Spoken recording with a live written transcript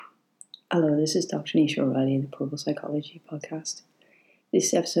Hello, this is Dr. Nisha O'Reilly, the Purple Psychology Podcast. This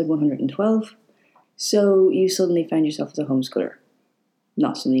is episode 112. So you suddenly found yourself as a homeschooler.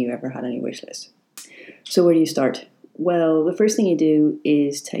 Not something you ever had on your wish list. So where do you start? Well, the first thing you do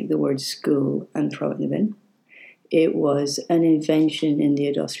is take the word school and throw it in the bin. It was an invention in the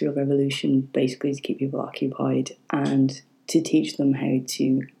Industrial Revolution, basically to keep people occupied and to teach them how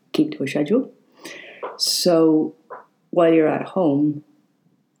to keep to a schedule. So while you're at home,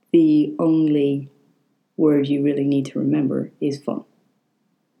 the only word you really need to remember is fun.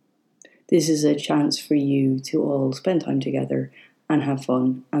 This is a chance for you to all spend time together and have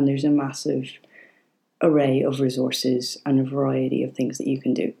fun, and there's a massive array of resources and a variety of things that you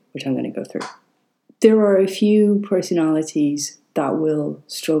can do, which I'm going to go through. There are a few personalities that will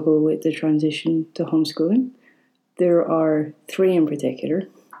struggle with the transition to homeschooling. There are three in particular.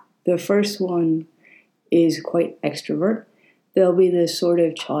 The first one is quite extrovert. They'll be the sort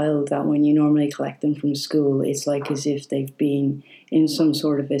of child that when you normally collect them from school, it's like as if they've been in some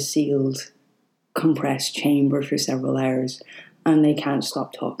sort of a sealed, compressed chamber for several hours and they can't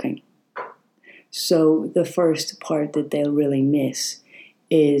stop talking. So the first part that they'll really miss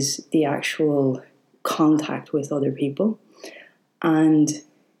is the actual contact with other people. And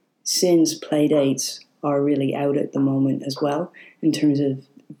since play dates are really out at the moment as well, in terms of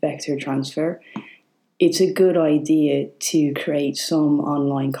vector transfer, it's a good idea to create some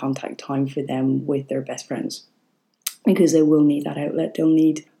online contact time for them with their best friends because they will need that outlet. They'll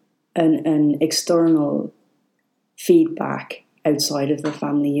need an external feedback outside of the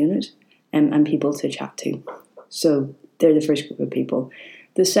family unit and people to chat to. So they're the first group of people.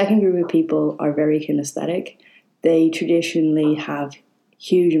 The second group of people are very kinesthetic. They traditionally have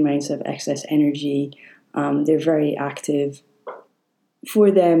huge amounts of excess energy. They're very active.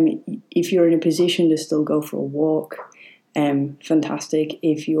 For them, if you're in a position to still go for a walk, fantastic.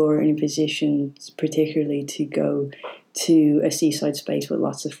 If you're in a position particularly to go to a seaside space with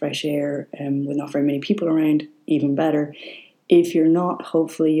lots of fresh air with not very many people around, even better. If you're not,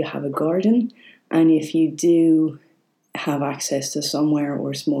 hopefully you have a garden. And if you do have access to somewhere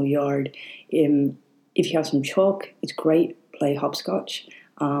or a small yard, if you have some chalk, it's great. Play hopscotch.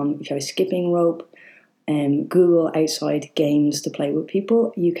 If you have a skipping rope, Google outside games to play with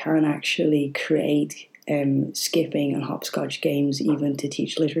people. You can actually create skipping and hopscotch games even to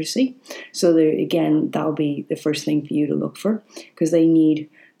teach literacy. So that'll be the first thing for you to look for because they need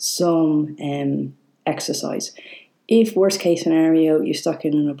some exercise. If worst case scenario, you're stuck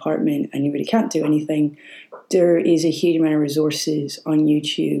in an apartment and you really can't do anything, there is a huge amount of resources on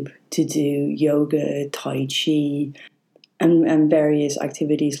YouTube to do yoga, Tai Chi, and various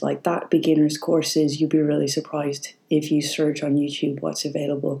activities like that, beginners courses. You'll be really surprised if you search on YouTube what's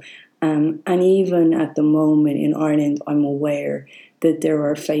available. And even at the moment in Ireland, I'm aware that there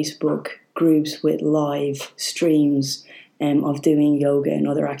are Facebook groups with live streams of doing yoga and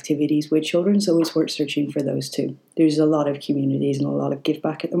other activities with children, so it's worth searching for those too. There's a lot of communities and a lot of give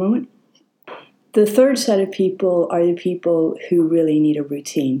back at the moment. The third set of people are the people who really need a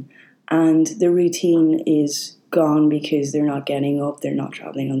routine, and the routine is gone because they're not getting up, they're not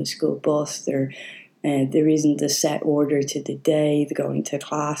traveling on the school bus, there isn't a set order to the day, they're going to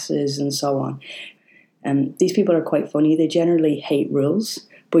classes and so on. These people are quite funny. They generally hate rules,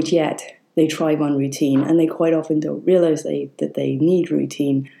 but yet they thrive on routine, and they quite often don't realize that they need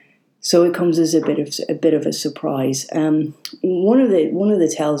routine. So it comes as a bit of a surprise. One of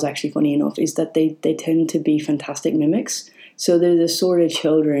the tells, actually, funny enough, is that they tend to be fantastic mimics. So they're the sort of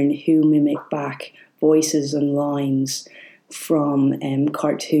children who mimic back voices and lines from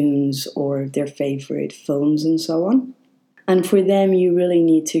cartoons or their favourite films and so on. And for them, you really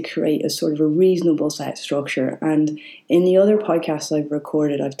need to create a sort of a reasonable set structure. And in the other podcasts I've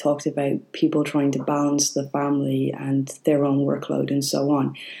recorded, I've talked about people trying to balance the family and their own workload and so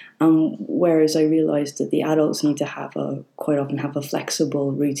on. Whereas I realised that the adults need to quite often have a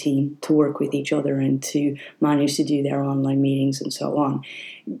flexible routine to work with each other and to manage to do their online meetings and so on.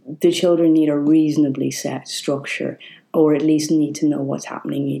 The children need a reasonably set structure, or at least need to know what's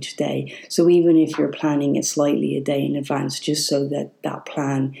happening each day. So even if you're planning it slightly a day in advance, just so that that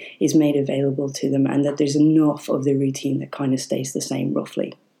plan is made available to them and that there's enough of the routine that kind of stays the same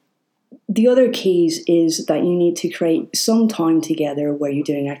roughly. The other keys is that you need to create some time together where you're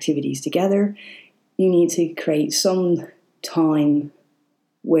doing activities together. You need to create some time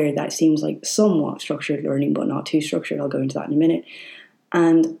where that seems like somewhat structured learning, but not too structured. I'll go into that in a minute.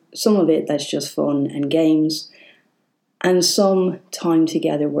 And some of it that's just fun and games. And some time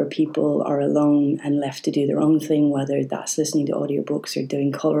together where people are alone and left to do their own thing, whether that's listening to audiobooks or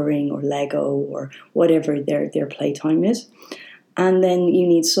doing colouring or Lego or whatever their playtime is. And then you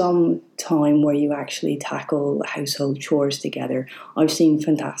need some time where you actually tackle household chores together. I've seen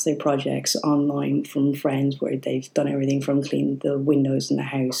fantastic projects online from friends where they've done everything from clean the windows in the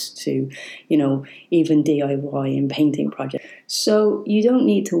house to, even DIY and painting projects. So you don't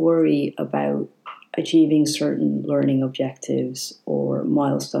need to worry about achieving certain learning objectives or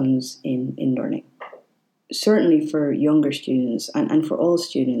milestones in learning. Certainly for younger students and for all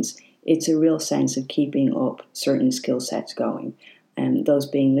students, it's a real sense of keeping up certain skill sets going. And those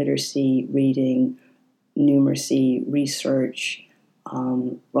being literacy, reading, numeracy, research,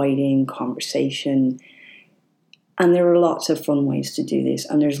 writing, conversation. And there are lots of fun ways to do this,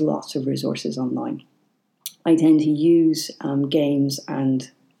 and there's lots of resources online. I tend to use games and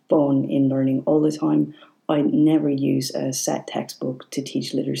fun in learning all the time. I never use a set textbook to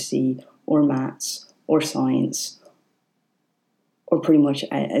teach literacy or maths or science, or pretty much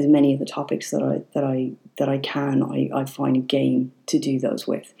as many of the topics that I can. I find a game to do those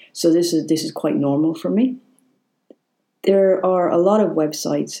with. So this is quite normal for me. There are a lot of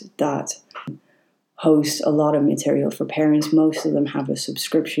websites that host a lot of material for parents. Most of them have a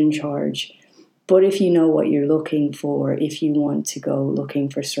subscription charge. But if you know what you're looking for, if you want to go looking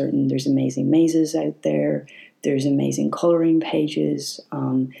for there's amazing mazes out there. There's amazing colouring pages.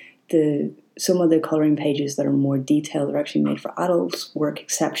 Some of the colouring pages that are more detailed are actually made for adults, work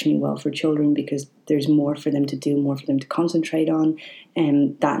exceptionally well for children because there's more for them to do, more for them to concentrate on,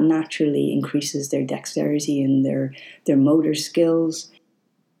 and that naturally increases their dexterity and their motor skills.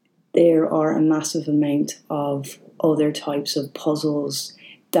 There are a massive amount of other types of puzzles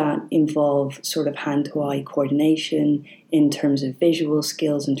that involve sort of hand-to-eye coordination in terms of visual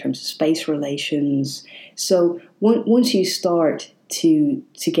skills, in terms of space relations. So once you start to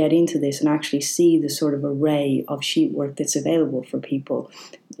get into this and actually see the sort of array of sheet work that's available for people,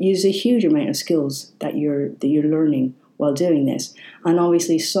 use a huge amount of skills that you're learning while doing this. And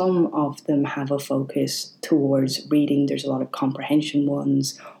obviously some of them have a focus towards reading. There's a lot of comprehension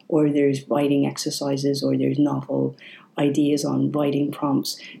ones, or there's writing exercises, or there's novel ideas on writing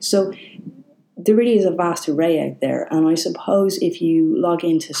prompts. So there really is a vast array out there. And I suppose if you log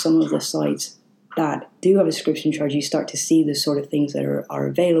into some of the sites that do have a subscription charge, you start to see the sort of things that are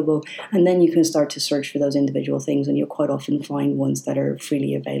available, and then you can start to search for those individual things, and you'll quite often find ones that are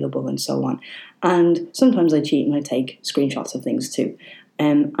freely available and so on. And sometimes I cheat and I take screenshots of things too.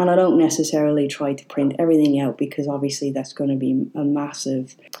 And I don't necessarily try to print everything out because obviously that's going to be a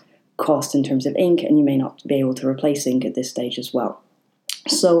massive cost in terms of ink, and you may not be able to replace ink at this stage as well.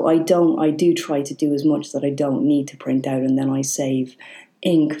 So I do try to do as much that I don't need to print out, and then I save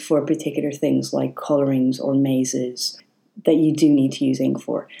ink for particular things like colorings or mazes that you do need to use ink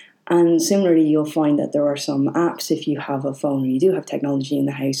for. And similarly, you'll find that there are some apps, if you have a phone or you do have technology in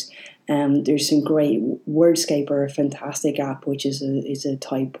the house. There's some great Wordscaper, a fantastic app, which is a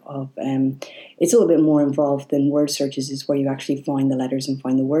type of, it's a little bit more involved than word searches, is where you actually find the letters and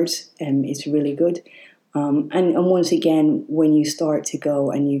find the words. It's really good. And once again, when you start to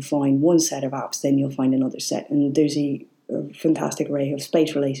go and you find one set of apps, then you'll find another set. And there's a fantastic array of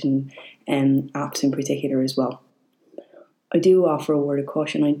space relation apps in particular as well. I do offer a word of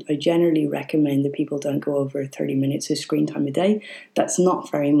caution. I generally recommend that people don't go over 30 minutes of screen time a day. That's not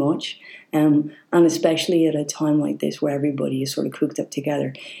very much. And especially at a time like this where everybody is sort of cooped up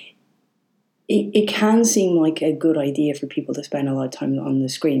together, it can seem like a good idea for people to spend a lot of time on the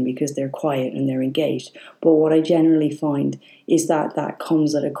screen because they're quiet and they're engaged. But what I generally find is that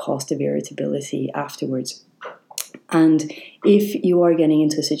comes at a cost of irritability afterwards. And if you are getting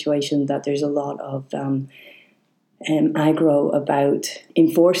into a situation that there's a lot of aggro about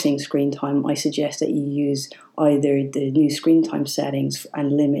enforcing screen time, I suggest that you use either the new screen time settings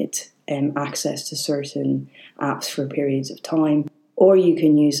and limit access to certain apps for periods of time, or you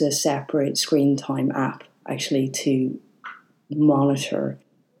can use a separate screen time app actually to monitor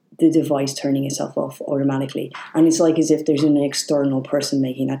the device turning itself off automatically. And it's like as if there's an external person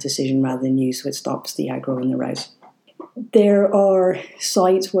making that decision rather than you, so it stops the aggro and the rouse. There are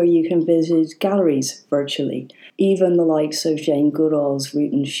sites where you can visit galleries virtually. Even the likes of Jane Goodall's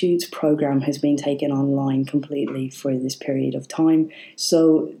Root and Shoots program has been taken online completely for this period of time.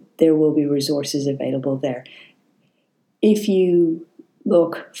 So there will be resources available there. If you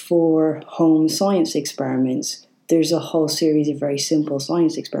look for home science experiments, there's a whole series of very simple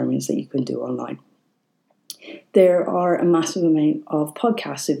science experiments that you can do online. There are a massive amount of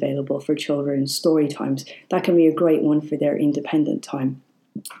podcasts available for children, story times. That can be a great one for their independent time.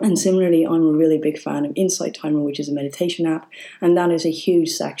 And similarly, I'm a really big fan of Insight Timer, which is a meditation app, and that is a huge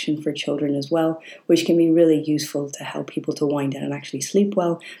section for children as well, which can be really useful to help people to wind down and actually sleep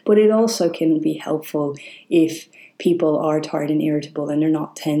well. But it also can be helpful if people are tired and irritable and they're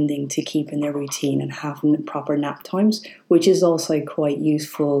not tending to keep in their routine and having proper nap times, which is also quite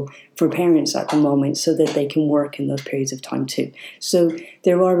useful for parents at the moment so that they can work in those periods of time too. So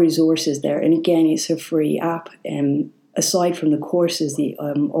there are resources there. And again, it's a free app. Aside from the courses,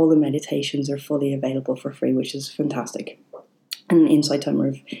 all the meditations are fully available for free, which is fantastic. And Insight Timer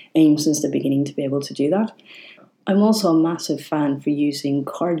have aimed since the beginning to be able to do that. I'm also a massive fan for using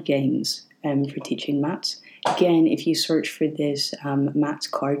card games for teaching maths. Again, if you search for this maths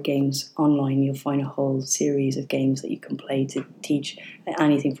card games online, you'll find a whole series of games that you can play to teach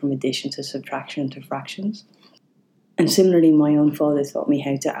anything from addition to subtraction to fractions. And similarly, my own father taught me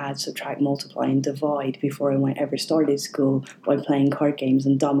how to add, subtract, multiply, and divide before I ever started school by playing card games,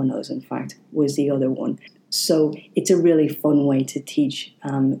 and dominoes, in fact, was the other one. So it's a really fun way to teach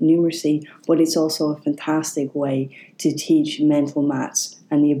numeracy, but it's also a fantastic way to teach mental maths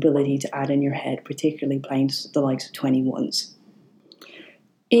and the ability to add in your head, particularly playing the likes of 21s.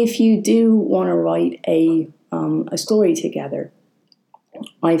 If you do want to write a story together,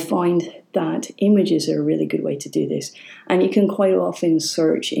 I find that images are a really good way to do this. And you can quite often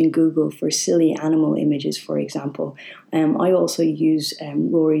search in Google for silly animal images, for example. I also use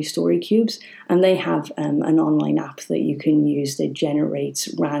Rory Story Cubes, and they have an online app that you can use that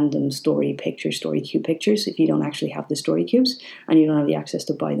generates random story cube pictures if you don't actually have the story cubes and you don't have the access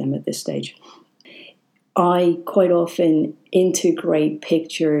to buy them at this stage. I quite often integrate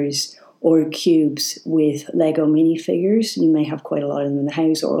pictures or cubes with Lego minifigures. You may have quite a lot of them in the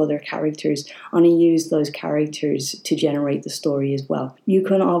house, or other characters, and I use those characters to generate the story as well. You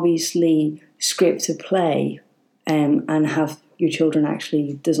can obviously script to play and have your children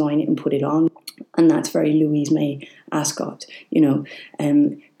actually design it and put it on, and that's very Louise May Ascot,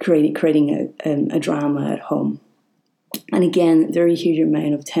 creating a drama at home. And again, there are a huge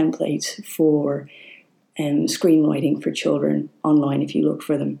amount of templates for screenwriting for children online if you look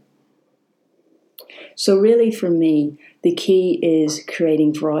for them. So really for me, the key is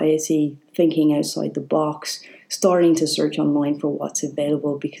creating variety, thinking outside the box, starting to search online for what's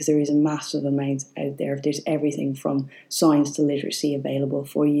available, because there is a massive amount out there. There's everything from science to literacy available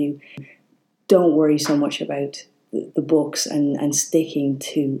for you. Don't worry so much about the books and sticking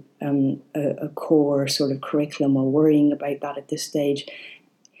to a core sort of curriculum or worrying about that at this stage.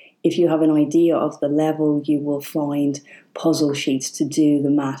 If you have an idea of the level, you will find puzzle sheets to do the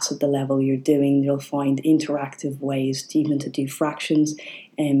maths at the level you're doing. You'll find interactive ways even to do fractions.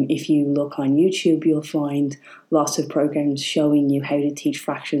 If you look on YouTube, you'll find lots of programs showing you how to teach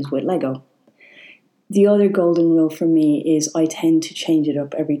fractions with Lego. The other golden rule for me is I tend to change it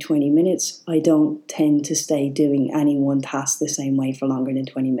up every 20 minutes. I don't tend to stay doing any one task the same way for longer than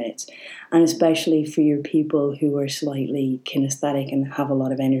 20 minutes. And especially for your people who are slightly kinesthetic and have a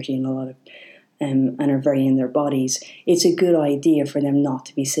lot of energy and are very in their bodies, it's a good idea for them not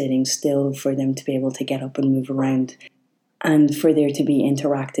to be sitting still, for them to be able to get up and move around, and for there to be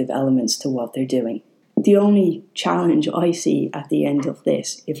interactive elements to what they're doing. The only challenge I see at the end of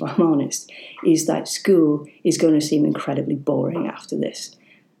this, if I'm honest, is that school is going to seem incredibly boring after this.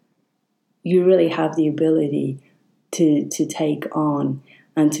 You really have the ability to take on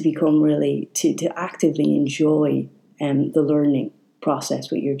and to become really, to actively enjoy the learning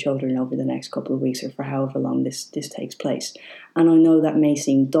process with your children over the next couple of weeks or for however long this takes place. And I know that may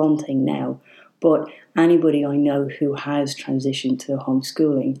seem daunting now, but anybody I know who has transitioned to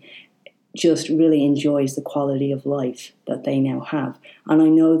homeschooling just really enjoys the quality of life that they now have. And I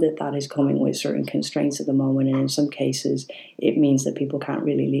know that that is coming with certain constraints at the moment, and in some cases it means that people can't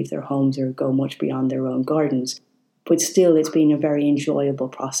really leave their homes or go much beyond their own gardens. But still, it's been a very enjoyable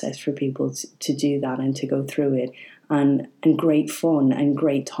process for people to do that and to go through it, and great fun and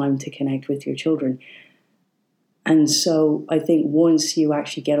great time to connect with your children. And so I think once you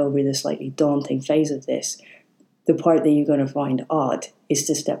actually get over the slightly daunting phase of this, the part that you're going to find odd is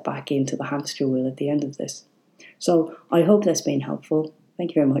to step back into the hamster wheel at the end of this. So I hope that's been helpful.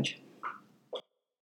 Thank you very much.